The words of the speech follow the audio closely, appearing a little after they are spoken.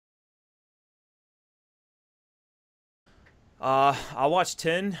I'll watch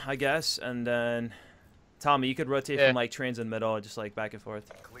Tin, I guess, and then Tommy, you could rotate from like trains in the middle, just like back and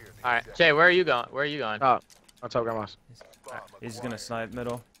forth. All right, Jay, where are you going? Where are you going? Oh, what's up, grandmas? He's gonna snipe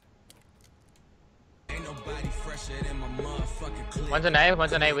middle. One's an A,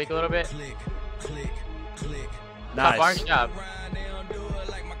 one's an A, weak a little bit. Nice. Orange job.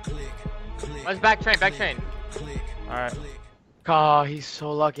 One's back train, back train. All right. Oh, he's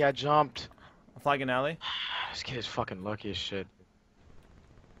so lucky I jumped. I'm flagging alley. This kid is fucking lucky as shit.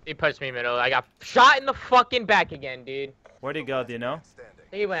 He punched me middle. I got shot in the fucking back again, dude. Where'd he go? Do you know?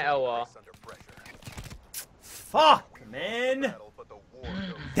 He went L wall. Fuck, man.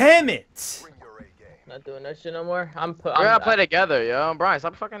 Damn it. Not doing that shit no more. We're gonna play together, yo. Brian,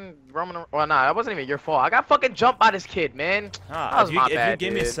 stop fucking roaming around. Well, nah, that wasn't even your fault. I got fucking jumped by this kid, man. Ah, if you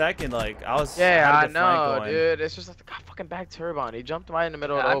give me a second, like, I was. Yeah, I know, dude. It's just like I fucking back turbine. He jumped right in the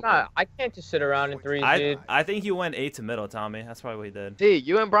middle of the open. I can't just sit around in threes, dude. I think you went A to middle, Tommy. That's probably what he did. See,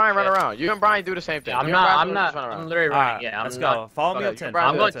 you and Brian run around. You and Brian do the same thing. I'm literally running. Yeah, let's go. Follow me up 10.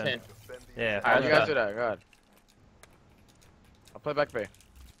 I'm going 10. Yeah, alright, you guys do that. Go ahead. I'll play back B.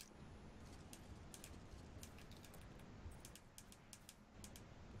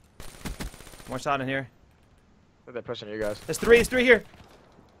 One shot in here. They're pushing you guys. There's three. There's three here.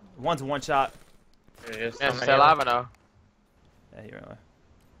 One's one shot. Yeah, stay alive or no? Yeah, he ran away.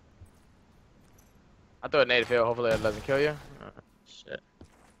 I threw a nade field. Hopefully it doesn't kill you. Shit.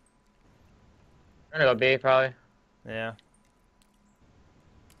 I'm gonna go B probably. Yeah.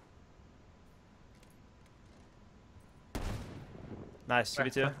 Nice.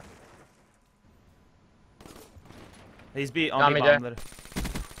 2v2. He's B on B bomb.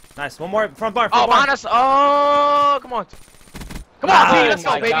 Nice. One more front bar. Oh, behind us. Oh, come on. Come on, P. Let's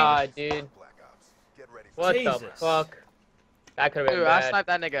go, baby. Oh my god, dude. What the fuck? That could have been dude, bad. I sniped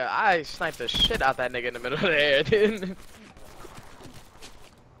that nigga. I sniped the shit out that nigga in the middle of the air, dude.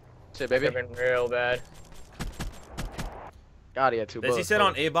 Shit, baby. Could have been real bad. God, he had two bullets. Does he sit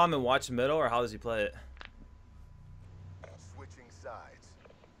on A bomb and watch middle, or how does he play it? Switching sides.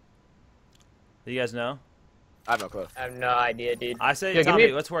 Do you guys know? I have no clue. I have no idea, dude. I say,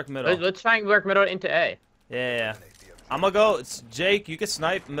 Tommy, let's work middle. Let's try and work middle into A. Yeah. I'm gonna go. It's Jake, you can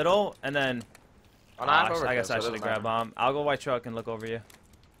snipe middle, and then. I guess I should have grabbed bomb. I'll go white truck and look over you.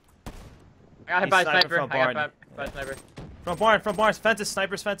 I got hit by a sniper. I got hit by a sniper. Front barn, fences,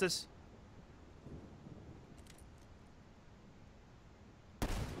 snipers, fences.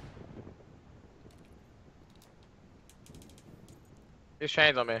 These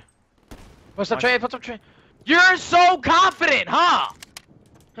chains on me. Put some train, put some train. You're so confident, huh?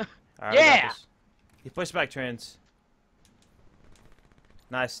 Right, yeah. He pushed back trains.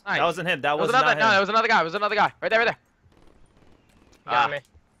 Nice. That wasn't him. That was another, not him. No, that was another guy. It was another guy. Right there, right there. Got me.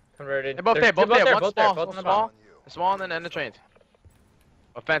 Converted. They're both there. Both there. One small, both small, small, and then the trains.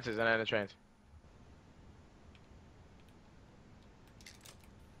 Offenses and then the trains.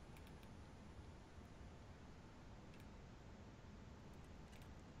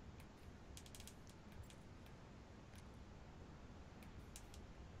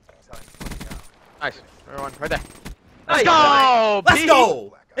 Nice. Everyone, right there. Let's go! Let's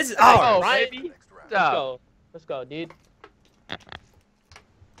go! This is ours, baby. Let's go. Let's go, dude.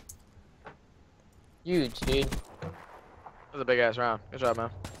 Huge, dude. That was a big ass round. Good job, man.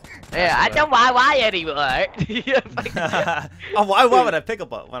 Yeah, I don't why anymore. Oh, why would I pick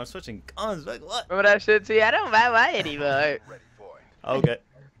up when I'm switching guns? Like what? Remember that shit? See, I don't why anymore. Okay.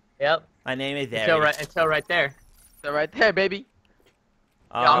 Yep. My name is there. Until right there. So right there, baby.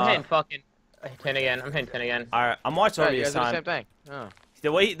 Yeah, I'm hitting fucking 10 again. I'm hitting 10 again. Alright, I'm watching over this time. Same thing. Oh.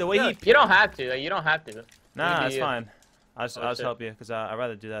 The way he. You don't have to. You don't have to. Nah, that's fine. I'll just help you because I'd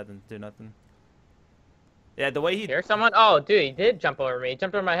rather do that than do nothing. Yeah, the way he. Here's someone. Oh, dude, he did jump over me. He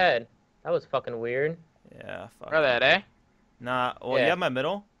jumped over my head. That was fucking weird. Yeah, fuck. Where that, eh? Nah, well, you have my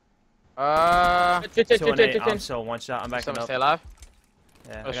middle? 2 and 8. I'm so one shot. I'm backing up. Stay alive?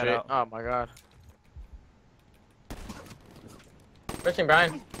 Yeah, oh, I got out. Oh my god. Pushing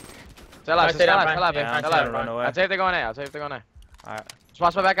Brian. Stay alive, stay alive, stay alive, yeah, stay alive. Run away. I'll tell you if they're going A, I'll tell you if they're going A. Alright. Just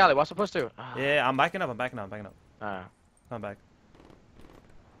watch my back alley, watch the push too. Yeah, I'm backing up, Alright. Come back.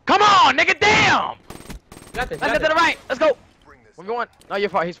 Come on, nigga, damn! Got this, Let's get to the right, let's go! We're going. No, you're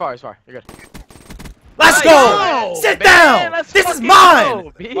far, he's far, You're good. Let's go! Sit down! This is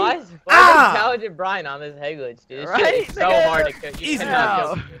mine! Why is intelligent Brian on this head glitch, dude? This shit is so hard to kill. Easy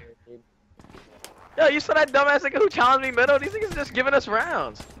now. Yo, you saw that dumbass nigga who challenged me middle? These niggas just giving us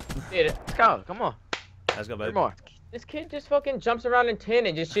rounds. Dude, let's go, come on. Let's go, baby. 3 more. This kid just fucking jumps around in tin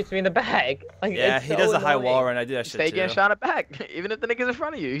and just shoots me in the back. Like, Yeah, it's he so does a high annoying. wall run. I do that You shit stay too. getting shot at back. Even if the nigga's in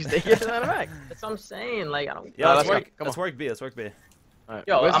front of you, you stay getting shot at back. That's what I'm saying. Like, I don't. Yo, No, let's let's work. go. Come Let's work B. Let's work B. Alright.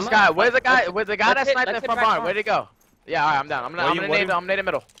 Yo, Where's I'm this guy? not- Where's the guy? let's- Where's the guy let's that hit- sniped let's in hit front back barn? barn. Where'd he go? Yeah, alright, I'm down. I'm gonna nade him. I'm nading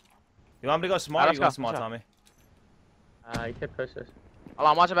middle. You want me to go small? Or Let's you go go. small, Let's go. Tommy? You could push this. Hold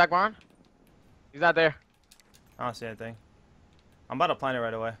on, watch it back barn. He's not there. I don't see anything. I'm about to plant it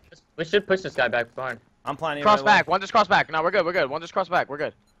right away. We should push this guy back barn. I'm planting it Cross right back. away. One just cross back. No, we're good. We're good. One just cross back. We're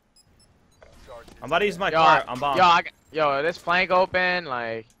good. I'm about to use my Yo, car. I'm bombed. yo, this flank open.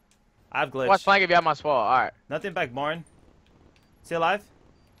 Like, I have glitch. watch flank if you have my spot. All right. Nothing back barn. Stay alive.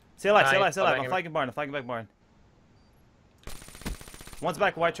 Stay alive. Stay Nice. alive. Stay alive. I'll I'm flanking barn. I'm flanking back barn. One's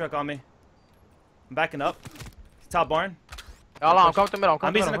back white truck on me. I'm backing up. Top barn. Hold on. I'm coming to the middle.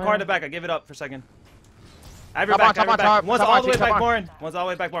 I'm using the car in the back. I gave it up for a second. I have your Top back. on, top on, One's top all on, the way top back on. barn. One's all the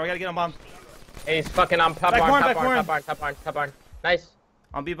way back barn. We gotta get on bomb. Hey, he's fucking on top Back barn, barn, top back barn, barn. top barn, top barn, top barn. Nice.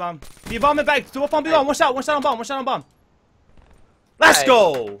 On B bomb. B bomb and back. Two up on B bomb. One shot on bomb. One shot on bomb. Let's Nice.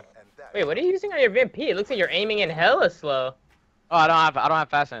 go. Wait, what are you using on your VMP? It looks like you're aiming in hella slow. Oh, I don't have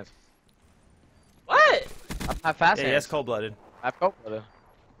fast hands. What? I don't have fast Yeah, hands. that's cold blooded. I have coke with it.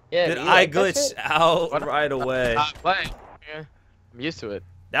 Yeah. Dude, do you I like that glitched shit? out What? right away. Play. Yeah. I'm used to it.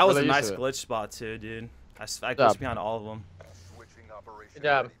 That was a Really used nice to it. glitch spot too, dude. I job. glitched behind all of them. Good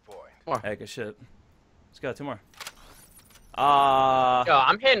job. Hey, good shit. Let's go. Two more. Yo,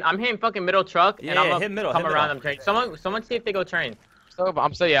 I'm hitting fucking middle truck, Yeah, and I'm gonna hit middle, come hit around middle. them train. Someone see if they go train.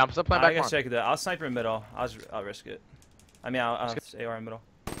 I'm still playing I back gotta one. check it out. I'll sniper in middle. I'll risk it. I mean, I'll AR in middle.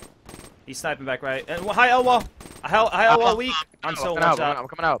 He's sniping back right. And high L wall. High L wall weak. I'm so one shot. I'm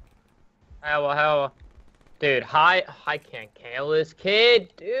coming out. Hell. Dude, I can't kill this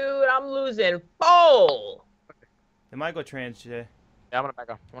kid. Dude, I'm losing full. They might go trans, Jay. Yeah, I'm gonna back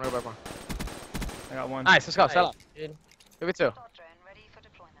up. I'm gonna go back one. I got one. Nice, let's go. Sell up. Dude. Give me two.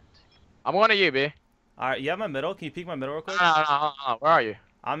 I'm going to you, B. Alright, you have my middle? Can you peek my middle real quick? No. Where are you?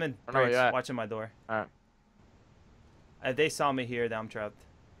 I'm in I don't know where breaks, you're at. watching my door. Alright. If they saw me here, then I'm trapped.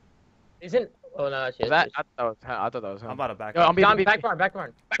 Isn't? Oh no, shit. Is that? I thought that was him. I'm about to back Yo, up. I'm beat. Back barn. Back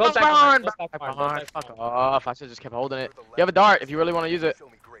Both barn. back barn. Both Back barn. barn. Fuck off. I should just kept holding it. You have a dart if you really want to use it.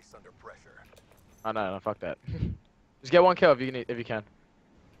 Oh no, fuck that. Just get one kill if you can.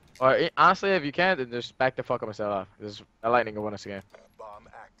 Or honestly, if you can, then just back the fuck up and set off. This lightning will win us the game. Bomb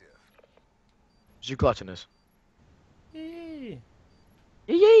active. Is you clutching this? Yee.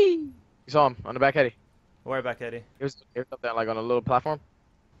 Yee! You saw him on the back heady. Where back, Eddie? He was up there like on a little platform.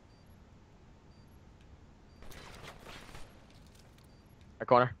 That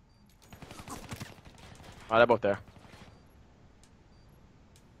corner. Oh, they're both there.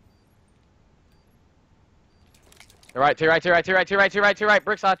 To your right, to your right.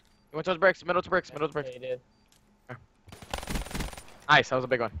 Brick side. You went towards bricks, middle to bricks. Yeah, he did. Nice, that was a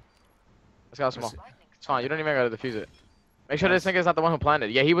big one. Let's go small. It's fine, you don't even gotta defuse it. Make sure this nigga's not the one who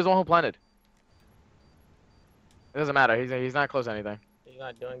planted. Yeah, he was the one who planted. It doesn't matter, he's not close to anything. He's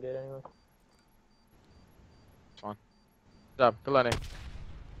not doing good anyway. It's fine. Good job, good landing.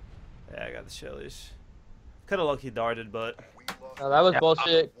 Yeah, I got the chilies. Could've low-key darted, but... No, that was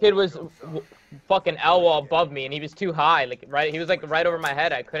bullshit. Kid was fucking L wall above me, and he was too high. Like he was like right over my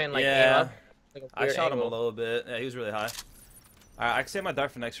head. I couldn't like aim Yeah. up. Like, a I weird shot him a angle. little bit. Yeah, he was really high. Alright, I can save my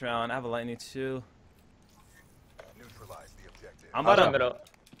dart for next round. I have a lightning too. Neutralize the objective. I'm I'll about go to... middle.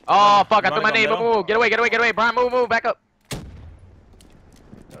 Oh, fuck, I You threw my wanna name. go middle? Move. Get away. Brian, move, back up.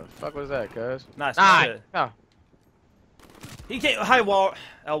 The fuck was that, cuz? Nice, Nice. shit. Oh. He came... High wall.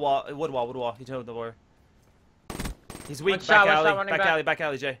 L wall. Wood wall. He told the door. He's weak. One shot, Back one shot, alley. running Back back. alley. Back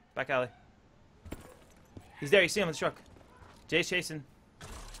alley, Jay. Back alley. He's there. You see him in the truck. Jay's chasing.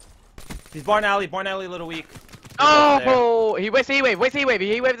 He's barn alley. Barn alley a little weak. Oh, he wasted E-wave. He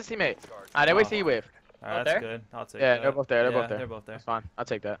waved his teammate. Alright, they wasted E-wave. Alright, There? that's good. I'll take Yeah, that. they're both there. Yeah, they're both there. That's fine. I'll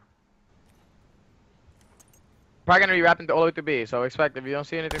take that. Probably gonna be wrapping all the way to B, so expect if you don't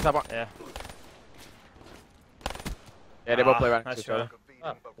see anything top on. Yeah. Yeah, they both play right nice next to each other. Beating,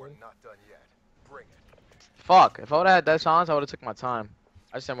 but we're not done yet. Bring it. Fuck, if I would've had that silence, I would've took my time.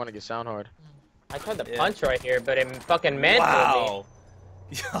 I just didn't want to get sound hard. I tried to Yeah. punch right here, but it fucking mantled me. Wow.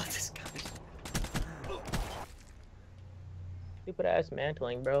 Yo, this guy. Stupid ass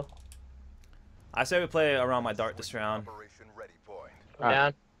mantling, bro. I say we play around my dart this round. Operation ready point. I'm Alright.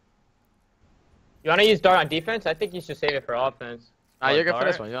 down. You wanna use dart on defense? I think you should save it for offense. Nah, What, you're good for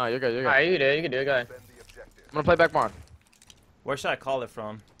this dart? one. No, you're good. Alright, you can do it, go ahead. Defend the objective. I'm gonna play back barn. Where should I call it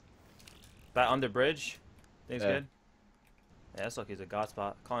from? That under bridge? Thing's Yeah. good? Yeah, that's lucky. It's a god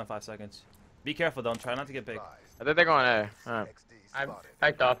spot. Call in 5 seconds. Be careful, though. Try not to get big. I think they're going A. Alright. XD I spotted.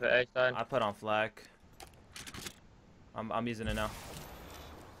 backed off it, A side. I put on flag. I'm using it now.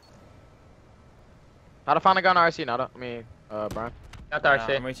 How to find a gun RC? Not I mean, Brian. Got the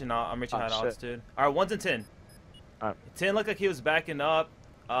RC. I'm reaching out. I'm reaching Oh, high odds, shit. dude. All right, 1's and 10. All right. 10 looked like he was backing up.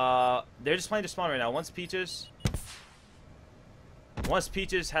 They're just playing to spawn right now. Once Peaches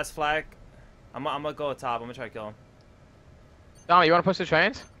has flag, I'm gonna go top. I'm gonna try to kill him. Tommy, you wanna push the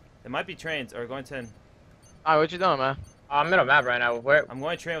trains? It might be trains or going 10. Alright, what you doing, man? I'm middle map right now. Where? I'm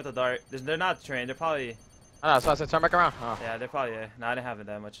going train with a dart. They're not trained. They're probably. I know, so I said turn back around. Oh, Yeah, they're probably. No, I didn't have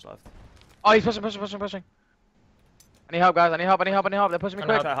that much left. oh he's pushing. I need help, guys. I need help. They're pushing me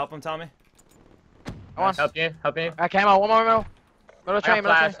Try quick. to help him, Tommy. Come on. Help you. I came out. One more middle. Middle train.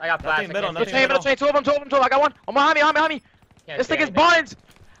 Middle train. I got flash. Nothing middle, I can't nothing see Middle train. Two of them. I got one. One behind me. Can't This see thing is anything. buns.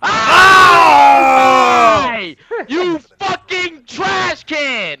 Oh! Hey! You fucking trash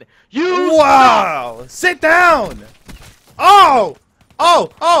can! You Wow! Sit down! Oh!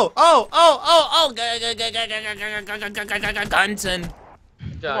 Gunson. Good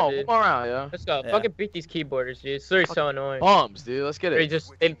Come job, on, dude. one more round, yo. Let's go. Yeah. Fucking beat these keyboarders, dude. It's literally so annoying. Bums, dude. Let's get They it.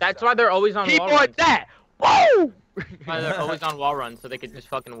 just, that's why they're always on wall runs. Keyboard that. Woo! Why they're always on wall runs, so they could just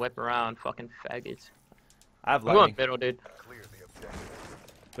fucking whip around, fucking faggots. I have I'm going lightning. middle, dude. Clear the objective.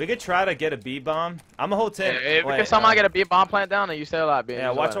 We could try to get a B bomb. I'm a whole 10. If we Wait, can somehow get a B bomb plant down, then you stay alive, B.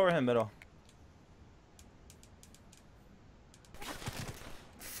 Yeah, watch over him middle.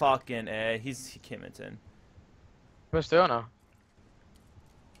 Fucking A. He came in 10. Push through or no?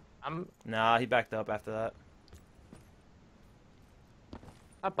 I'm Nah, he backed up after that.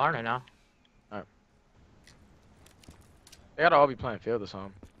 not barn right now. They gotta all be playing field or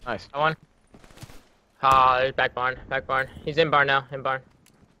something. Nice. I won. Ah, there's back barn. He's in barn now. In barn.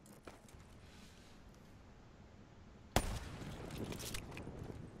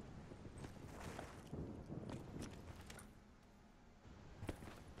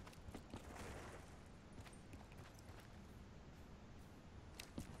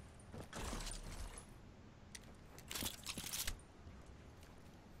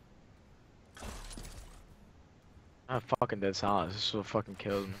 I'm fucking dead silence. This is what fucking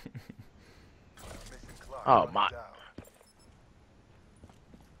kills me. Mission clock Oh, running my- down.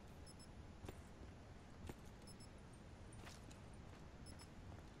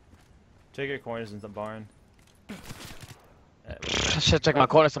 Check your corners in the barn. I should check my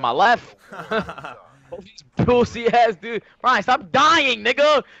corners to my left. Pussy ass dude. Brian, stop dying,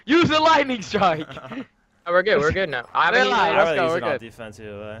 nigga. Use the lightning strike. Oh, we're good. We're good now. I haven't We're even. live. I Let's really go, use we're it on good. defense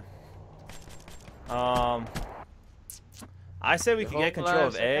either way. I say we can get control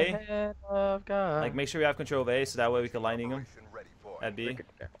of A. Like, make sure we have control of A, so that way we can lightning him Operation ready point. at B.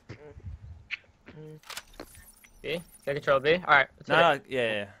 B. Take control of B. All right. Let's hit No, it.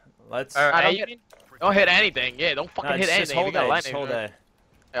 yeah. Let's. All I right. don't you get- mean- Don't hit anything. Yeah, don't fucking Nah, hit just anything. If you hold got A. lightning, Just hold man.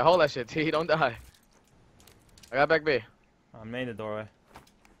 A. Yeah, hold that shit, T. Don't die. I got back B. I'm main the doorway.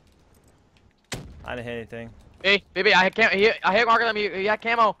 I didn't hit anything. B, I hit marker them. He had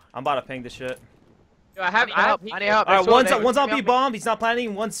camo. I'm about to ping this shit. Yo, I have. I need help. Alright, There's two one's there. on B bomb. He's not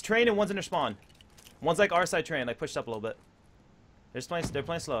planning. One's train and one's in their spawn. One's like our side train, like pushed up a little bit. They're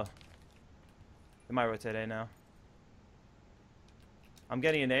playing slow. They might rotate A now. I'm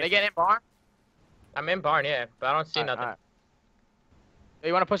getting an A. They get in barn. I'm in barn, yeah, but I don't see nothing. Alright. Hey,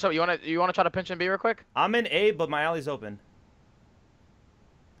 you wanna push up? You wanna try to pinch in B real quick? I'm in A, but my alley's open.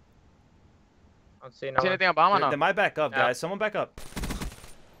 I don't see See nothing. anything on bomb or They no? might back up, No. guys. Someone back up.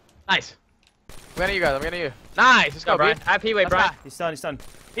 Nice. I'm getting you guys. I'm getting you. Nice. Let's Go, go, Brian. B. I have P-Way, Brian. He's stunned. He's stunned.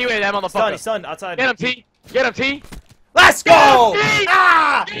 He waited that He's stunned. He's motherfucker. stunned. Outside. Get him, T. Get him, T. Let's go! T!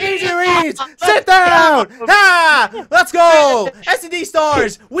 Ah! Easy reads! Sit down! Ah! Let's go! S&D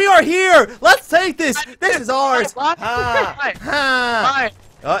stars! We are here! Let's take this! This is ours! What? Ah! Brian,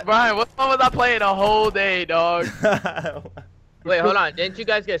 Ah! Brian, what fun was I playing the whole day, dog? Wait, hold on. Didn't you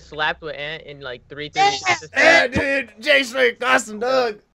guys get slapped with Ant in like 3 Yeah, dude! J-String, awesome, Doug!